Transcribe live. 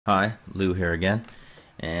Hi, Lou here again,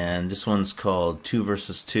 and this one's called 2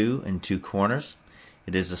 versus 2 in 2 corners.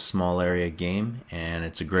 It is a small area game, and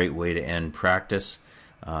it's a great way to end practice.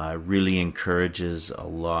 Really encourages a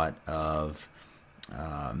lot of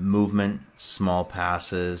movement, small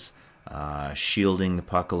passes, shielding the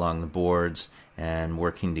puck along the boards, and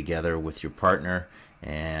working together with your partner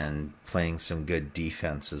and playing some good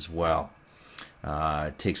defense as well.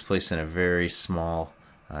 It takes place in a very small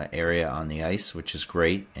area on the ice, which is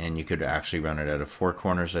great, and you could actually run it out of 4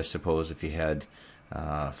 corners, I suppose, if you had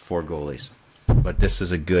 4 goalies. But this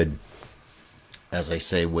is a good, as I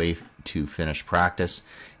say, way to finish practice.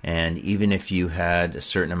 And even if you had a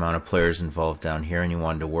certain amount of players involved down here and you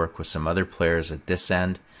wanted to work with some other players at this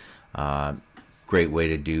end, great way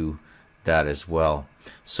to do that as well.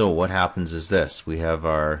 So what happens is this: we have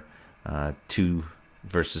our 2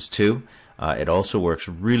 versus 2. It also works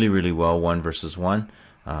really, really well 1 versus 1.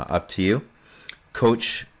 Up to you.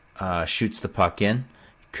 Coach shoots the puck in.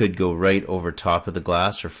 Could go right over top of the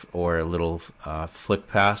glass, or a little flick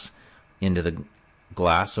pass into the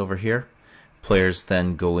glass over here. Players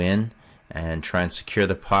then go in and try and secure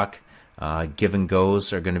the puck. Give and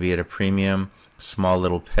goes are going to be at a premium. Small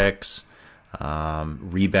little picks,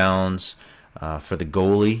 rebounds for the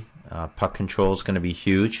goalie. Puck control is going to be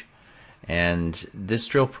huge. And this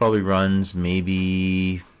drill probably runs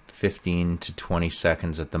maybe 15 to 20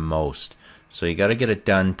 seconds at the most. So you got to get it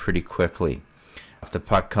done pretty quickly. If the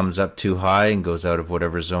puck comes up too high and goes out of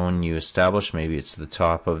whatever zone you establish, maybe it's the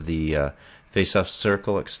top of the face-off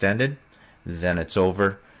circle extended, then it's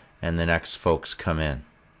over and the next folks come in.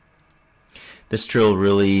 This drill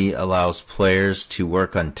really allows players to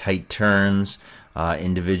work on tight turns,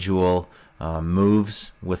 individual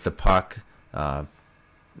moves with the puck,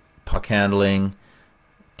 puck handling,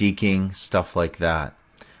 deking, stuff like that.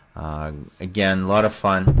 Again, a lot of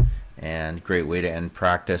fun and great way to end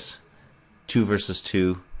practice. 2 versus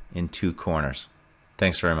 2 in 2 corners.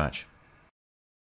 Thanks very much.